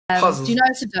Do you Puzzles.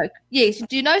 know Sudoku? Yes,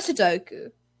 do you know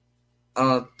Sudoku?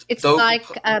 Uh, It's Doku. like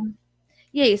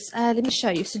yes, let me show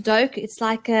you. Sudoku, it's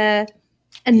like a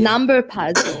Yeah. number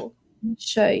puzzle. Let me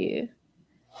show you.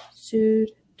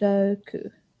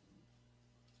 Sudoku.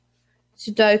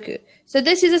 Sudoku. So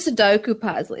this is a Sudoku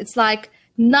puzzle. It's like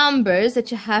numbers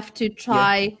that you have to Yeah.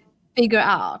 try figure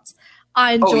out.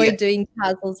 I Oh enjoy yeah. doing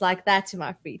puzzles like that in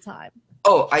my free time.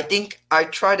 Oh, I think I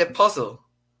tried a puzzle.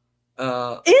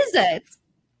 Uh, Is it?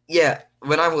 yeah.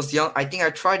 When I was young, I think I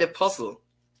tried a puzzle.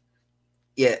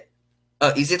 Yeah.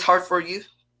 Is it hard for you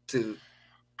to?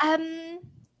 Um,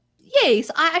 yes,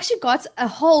 I actually got a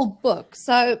whole book.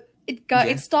 So it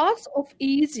Yeah. starts off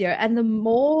easier, and the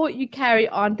more you carry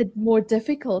on, the more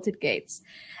difficult it gets.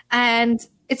 And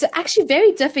it's actually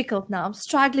very difficult now. I'm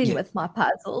struggling Yeah. with my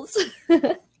puzzles.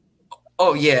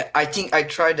 Oh yeah. I think I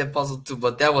tried a puzzle too,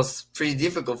 but that was pretty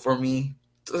difficult for me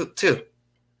too.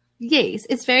 Yes,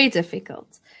 it's very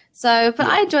difficult. So, but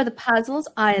Yeah. I enjoy the puzzles.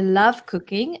 I love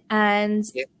cooking, and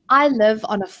Yeah. I live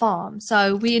on a farm.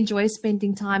 So we enjoy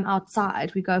spending time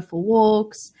outside. We go for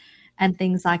walks and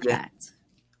things like Yeah. that.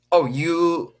 Oh,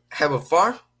 you have a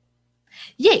farm?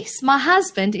 Yes, my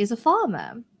husband is a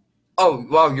farmer. Oh,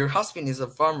 wow, your husband is a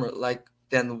farmer. Like,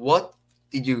 then what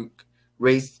did you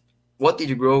raise? What did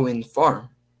you grow in farm?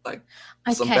 Like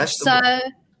some Okay, so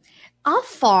vegetable? our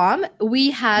farm,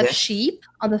 we have Yeah. sheep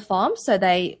on the farm, so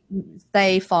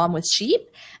they farm with sheep,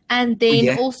 and Oh, then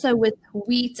yeah. also with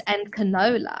wheat and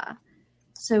canola.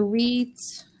 So wheat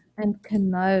and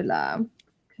canola.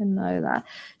 Canola.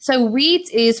 So wheat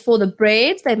is for the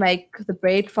bread. They make the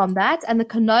bread from that, and the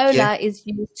Yeah. canola is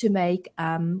used to make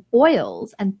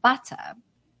oils and butter.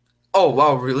 Oh,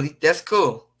 wow, really? That's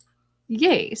cool.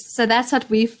 Yes, so that's what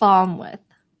we farm with.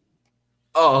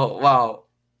 Oh, wow.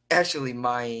 Actually,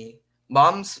 my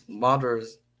mom's mother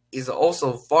is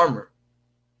also a farmer.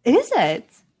 Is it?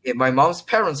 Yeah, my mom's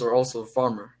parents are also a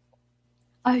farmer.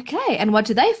 Okay, and what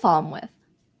do they farm with?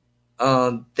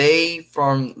 They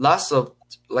farm lots of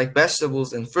like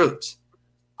vegetables and fruits,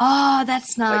 Oh,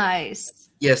 that's like nice.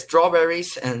 yeah,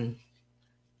 strawberries Oh,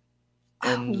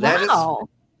 and lettuce. wow.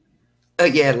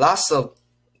 Yeah, lots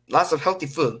of healthy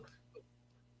food.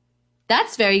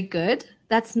 That's very good.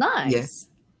 That's Yeah. nice.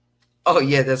 Oh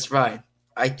yeah, that's right.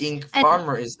 I think And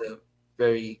farmer is a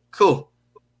very cool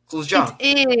it job.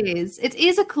 is. It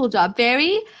is a cool job.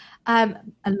 Very a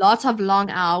lot of long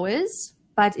hours,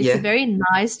 but it's a Yeah. very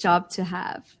nice job to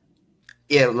have.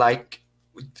 Yeah, like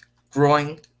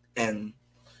growing and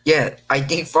yeah, I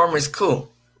think farmer is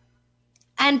cool.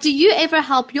 And do you ever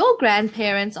help your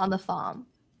grandparents on the farm?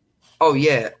 Oh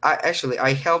yeah,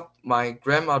 I helped my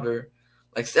grandmother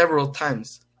like several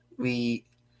times. We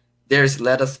there's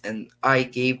lettuce and I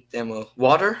gave them a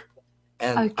water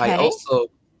and I Okay. also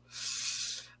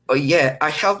oh yeah, I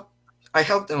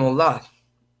helped them a lot.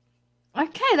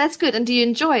 Okay, that's good. And do you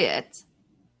enjoy it?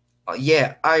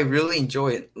 Yeah, I really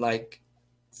enjoy it. Like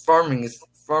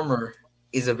farmer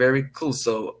is a very cool,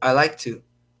 so I like to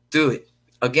do it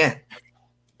again.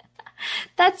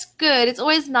 That's good. It's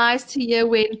always nice to hear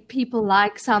when people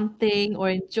like something or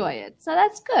enjoy it. So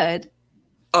that's good.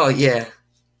 Oh yeah.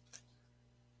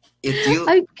 Yeah,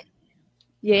 Okay.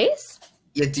 Yes.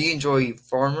 do you enjoy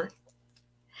farmer?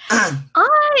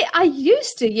 I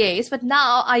used to, yes, but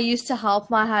now I used to help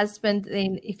my husband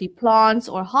in if he plants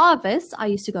or harvests, I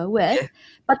used to go with. Yeah.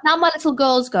 But now my little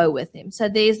girls go with him. So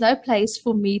there's no place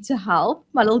for me to help.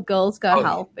 My little girls go Oh yeah.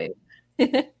 help him.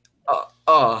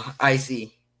 Oh, I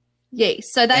see.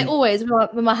 Yes. So they And always,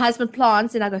 when my husband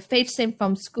plants, then I go fetch them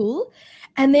from school.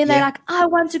 And then they're yeah. like, I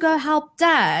want to go help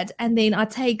dad. And then I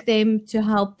take them to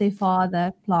help their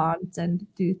father plant and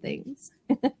do things.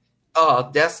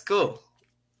 Oh, that's cool.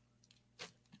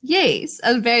 Yes.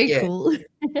 Very Yeah. cool.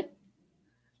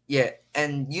 Yeah.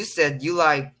 And you said you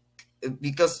like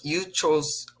because you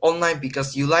chose online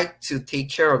because you like to take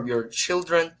care of your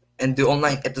children and do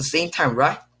online at the same time,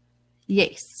 right?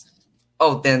 Yes.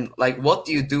 Oh, then like what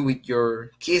do you do with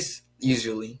your kids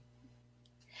usually?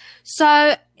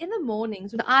 So in the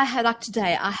mornings when I have, like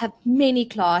today, I have many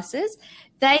classes.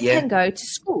 They Yeah. can go to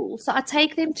school. So I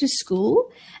take them to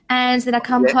school and then I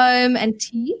come Yeah. home and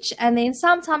teach. And then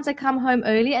sometimes I come home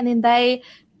early and then they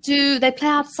play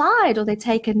outside or they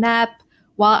take a nap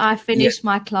while I Yeah. finish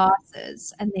my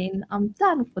classes. And then I'm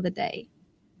done for the day.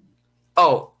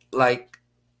 Oh, like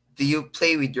do you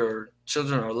play with your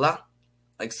children a lot?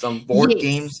 Like some board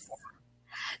games? Yes.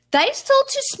 They're still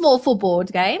too small for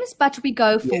board games, but we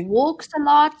go Yeah. for walks a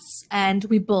lot and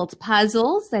we build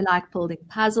puzzles. They like building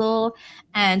puzzle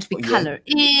and we Oh yeah. color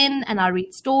in and I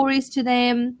read stories to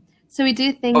them. So we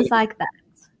do Oh things like that.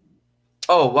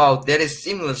 Oh wow, that is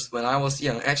similar when I was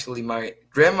young. Actually, my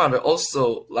grandmother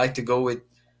also liked to go with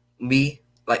me,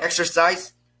 like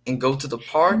exercise and go to the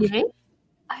park. Yes.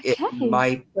 Okay.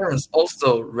 My parents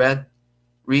also read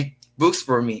books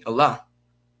for me a lot.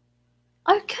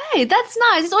 Okay, that's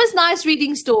nice. It's always nice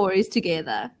reading stories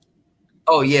together.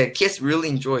 Oh yeah, kids really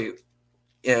enjoy it.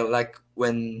 Yeah, like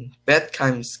when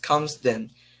bedtime comes,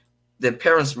 then the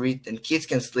parents read and kids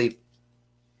can sleep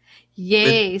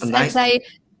with a Yes, and nice. they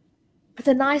it's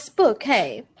a nice book,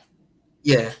 hey.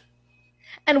 Yeah.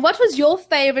 And what was your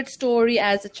favorite story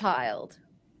as a child?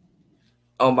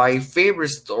 Oh, my favorite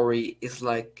story is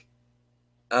like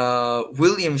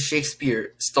William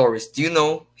Shakespeare stories. Do you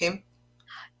know him?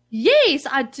 Yes,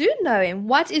 I do know him.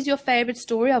 What is your favorite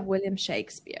story of William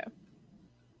Shakespeare?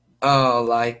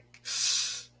 Like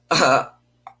uh,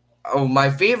 oh, my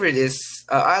favorite is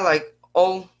I like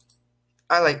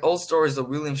all stories of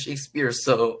William Shakespeare.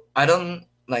 So I don't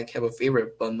like have a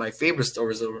favorite, but my favorite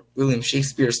stories are William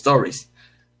Shakespeare stories.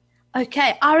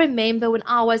 Okay, I remember when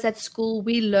I was at school,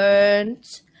 we learned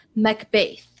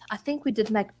Macbeth. I think we did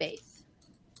Macbeth.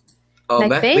 Macbeth,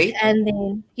 Macbeth. and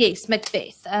then, yes,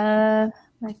 Macbeth. Macbeth.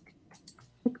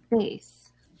 I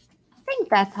think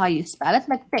that's how you spell it,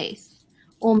 Macbeth.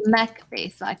 Or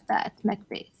Macbeth, like that,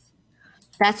 Macbeth.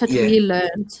 That's what Yeah. we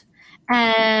learned.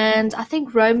 And I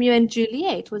think Romeo and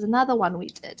Juliet was another one we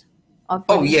did of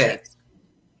Oh William yeah, Shakespeare.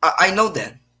 I know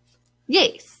that.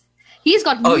 Yes, he's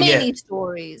got Oh yeah. many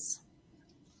stories.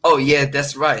 Oh yeah,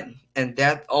 that's right. And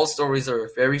that all stories are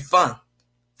very fun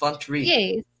to read.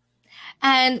 Yes.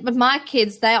 And but my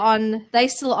kids, they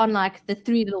still on like the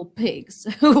Three Little Pigs.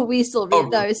 We still Oh read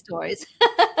really? those stories.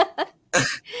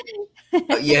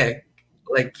 Yeah,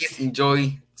 like kids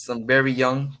enjoy some very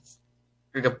young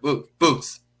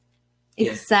books.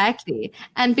 Yeah. Exactly.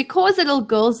 And because they're little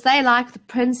girls, they like the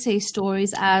princess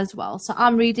stories as well. So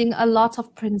I'm reading a lot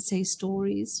of princess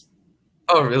stories.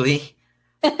 Oh really?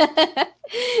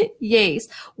 Yes.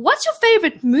 What's your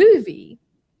favorite movie?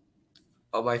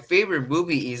 My favorite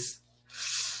movie is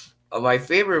my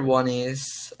favorite one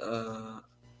is well,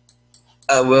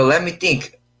 let me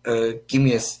think. Give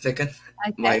me a second.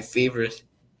 My Okay. favorite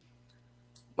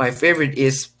my favorite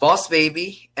is Boss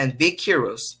Baby and Big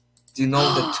Heroes. Do you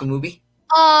know the two movie?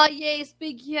 Oh, yes,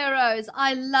 Big Heroes.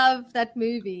 I love that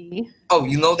movie. Oh,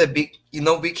 you know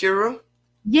Big Hero?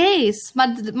 Yes,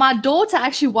 my daughter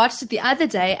actually watched it the other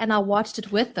day and I watched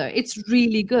it with her. It's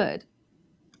really good.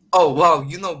 Oh wow,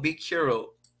 you know Big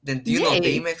Hero. Then do you know Yes.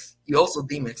 Damex? You also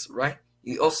Damex, right?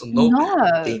 You also know No.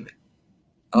 Damex.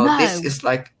 This No. is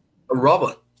like a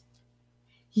robot.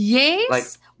 Like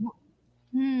Yes.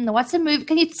 What's the movie?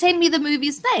 Can you send me the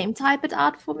movie's name? Type it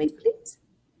out for me, please.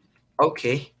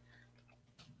 okay,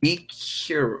 Big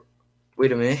Hero.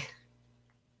 Wait a minute.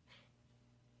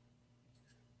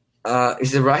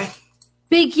 Is it right?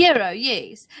 Big Hero,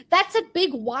 yes. That's a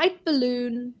big white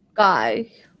balloon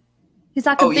guy. He's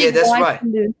like a Oh yeah, big that's white right.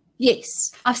 balloon.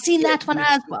 Yes. I've seen Yeah, that one Damex.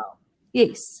 as well.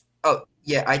 Yes. Oh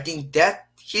yeah, I think that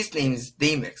his name is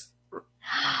Damex.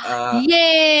 Uh,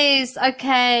 Yes.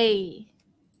 Okay.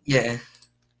 yeah,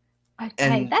 Okay.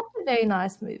 and That's a very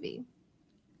nice movie.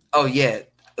 oh yeah,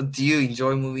 do you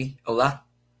enjoy movie a lot?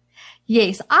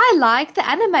 Yes, I like the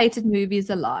animated movies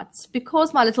a lot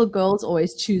because my little girls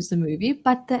always choose the movie,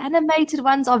 but the animated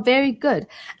ones are very good.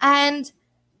 And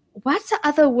what's the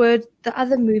other word, the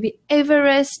other movie?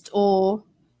 Everest or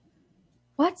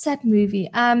what's that movie?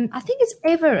 I think it's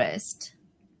Everest.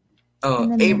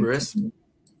 Everest. Animated.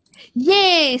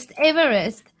 Yes,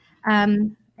 Everest.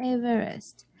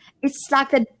 Everest. It's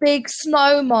like that big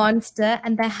snow monster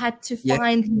and they had to Yeah.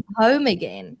 find his home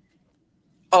again.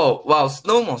 Oh wow,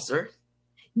 Snow Monster.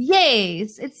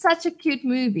 Yes, it's such a cute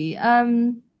movie.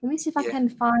 Let me see if I Yeah, can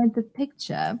find the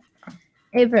picture.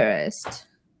 Everest.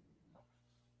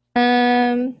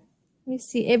 Let me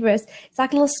see Everest. It's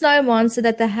like a little snow monster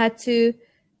that they had to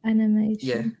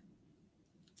yeah. animation.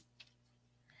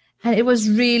 And it was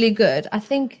really good. I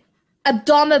think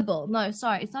Abominable. No,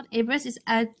 sorry, it's not Everest, it's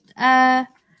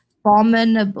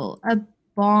Abominable.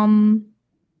 Abominable.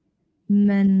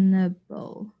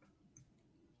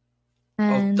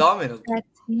 Oh, And Domino.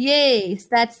 yes,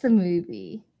 that's the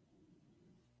movie.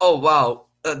 Oh wow,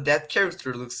 that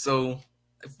character looks so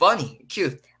funny,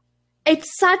 cute. It's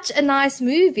such a nice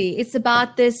movie. It's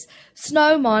about this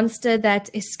snow monster that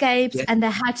escapes, Yeah. and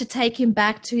they had to take him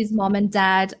back to his mom and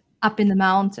dad up in the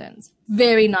mountains.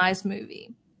 Very nice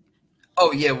movie.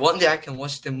 Oh yeah, one day I can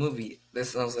watch the movie. That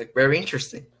sounds like very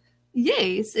interesting.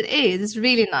 Yes, it is. It's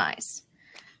really nice.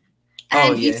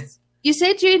 Oh And yeah, you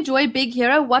said you enjoy Big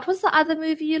Hero. What was the other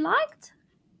movie you liked?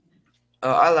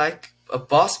 I like a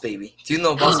Boss Baby. Do you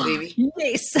know Boss Baby?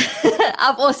 Yes.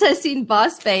 I've also seen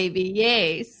Boss Baby.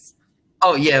 Yes.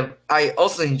 Oh yeah, I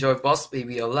also enjoyed Boss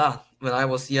Baby a lot when I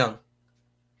was young.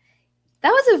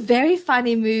 That was a very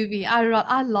funny movie.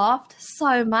 I laughed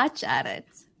so much at it.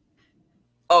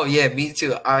 Oh yeah, me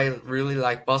too. I really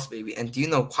like Boss Baby. And do you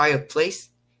know Quiet Place?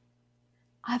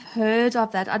 I've heard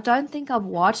of that. I don't think I've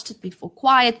watched it before.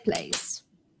 Quiet Place.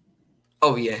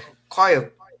 Oh yeah,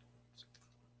 Quiet.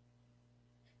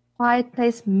 Quiet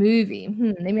Place movie.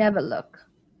 Let me have a look.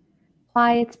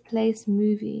 Quiet Place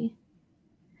movie.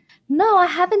 No, I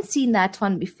haven't seen that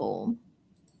one before.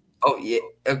 Oh yeah,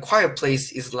 a Quiet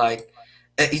Place is like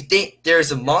if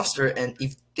there's a monster and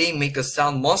if they make a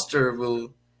sound, monster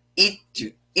will eat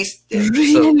them.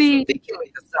 So Really? they can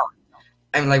make a sound.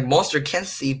 I mean, like monster can't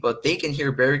see, but they can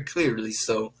hear very clearly.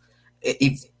 So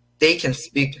if they can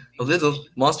speak a little,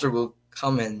 monster will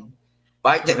come and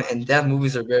bite them. And that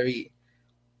movies are very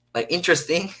like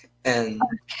interesting and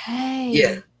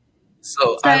yeah. Okay.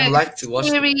 So So I it's like to a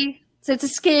watch them. scary. So it's a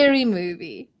scary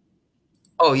movie.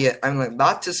 Oh yeah, I'm like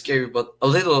not too scary, but a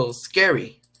little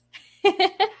scary.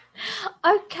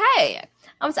 Okay.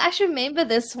 I was actually remember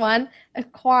this one, A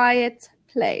Quiet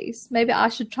Place. Maybe I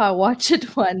should try watch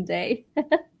it one day.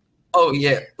 Oh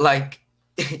yeah, like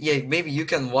yeah, maybe you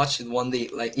can watch it one day.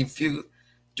 Like if you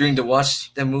during the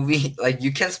watch the movie, like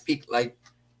you can speak like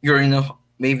you're in a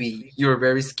maybe you're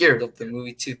very scared of the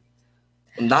movie too.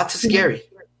 Not too Yeah. scary.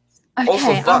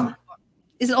 Also Okay. fun.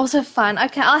 Is it also fun?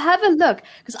 Okay, I'll have a look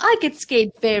because I get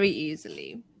scared very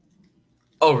easily.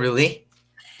 Oh really?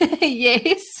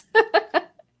 Yes.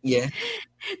 Yeah.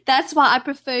 That's why I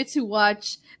prefer to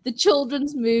watch the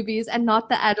children's movies and not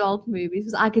the adult movies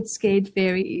because I get scared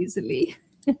very easily.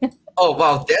 Oh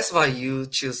wow, that's why you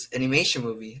choose animation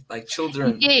movie. Like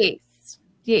children, Yes.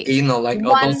 Yes. you know, like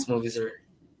One, adults movies are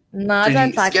no, I pretty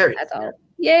don't like scary. adult.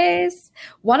 Yes.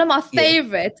 One of my Yeah.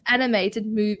 favorite animated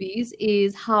movies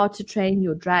is How to Train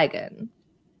Your Dragon.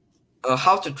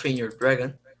 How to Train Your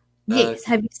Dragon. Uh, Yes.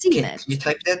 Have you seen can you it?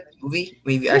 type that movie?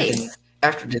 Maybe I can Yes.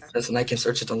 after this lesson I can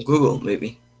search it on Google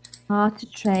maybe. How to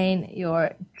Train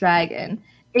Your Dragon.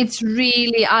 It's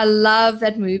really, I love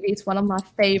that movie. It's one of my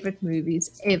favorite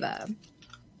movies ever.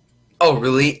 Oh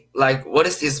really? Like what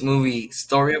is this movie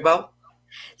story about?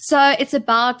 So it's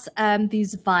about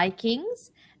these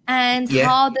Vikings and Yeah.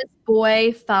 how this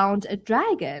boy found a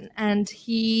dragon and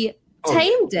he Oh yeah.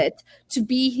 tamed it to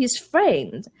be his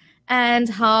friend, and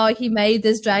how he made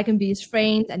this dragon be his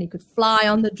friend and he could fly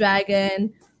on the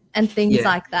dragon and things Yeah.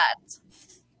 like that.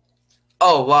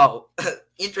 Oh wow.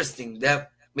 Interesting.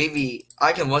 That maybe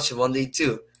I can watch it one day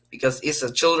too because it's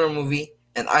a children movie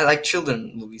and I like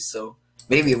children movies, so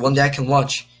maybe one day I can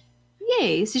watch.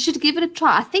 Yes, you should give it a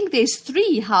try. I think there's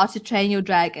three How to Train Your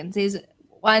Dragons. There's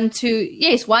one, two,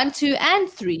 yes, one, two, and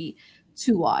three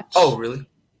to Oh watch. really?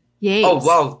 Oh Yes.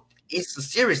 wow. It's a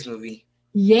serious movie.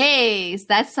 Yes,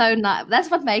 that's so nice. That's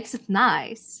what makes it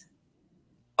nice.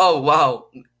 Oh wow.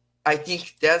 I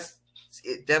think that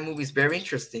movie is very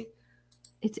interesting.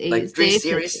 It Like is three definitely.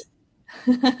 series.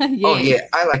 Oh Yes, yeah,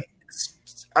 I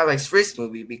like series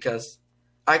movie because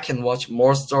I can watch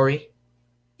more story.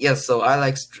 Yeah, so I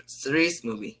like series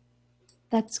movie.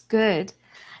 that's good.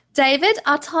 David,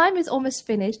 our time is almost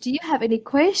finished. Do you have any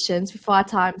questions before our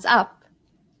time's up?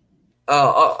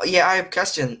 Yeah, I have a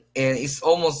question, and it's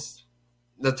almost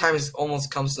the time is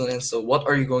almost comes to an end. So, what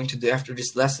are you going to do after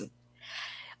this lesson?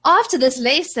 After this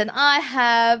lesson, I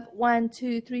have one,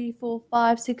 two, three, four,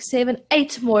 five, six, seven,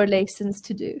 eight more lessons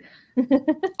to do.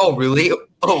 Oh, really?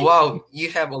 Oh, wow! You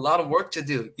have a lot of work to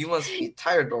do. You must be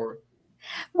tired, or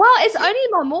Well, it's yeah. only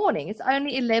my morning. It's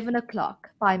only 11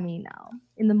 o'clock by me now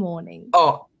in the morning.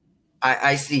 Oh,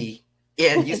 I see.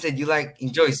 Yeah, and you said you like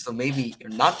enjoy, so maybe you're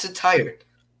not too tired.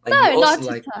 Like you No, also not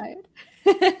too like. tired.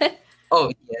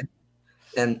 Oh yeah.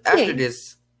 And after Yes.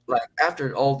 this, like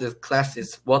after all the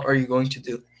classes, what are you going to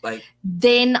do? Like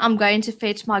Then I'm going to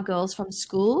fetch my girls from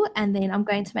school and then I'm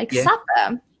going to make yeah.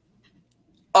 supper.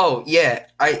 Oh yeah,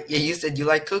 you said you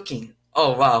like cooking.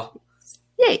 Oh wow.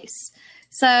 Yes.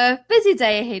 So busy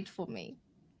day ahead for me.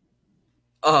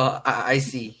 Oh, I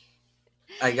see.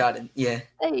 I got it. Yeah.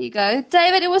 There you go.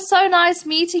 David, it was so nice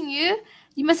meeting you.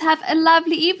 You must have a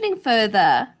lovely evening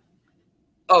further.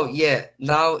 Oh yeah.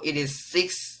 Now it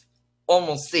is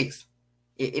almost 6.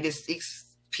 It is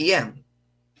 6 p.m.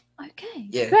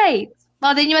 Okay, Yeah. great.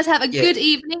 Well, then you must have a Yeah. good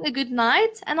evening, a good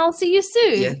night, and I'll see you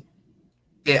Yeah. soon.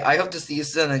 Yeah. I hope to see you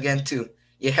soon again too.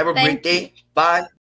 Yeah. Have a great Thank you. day. Bye.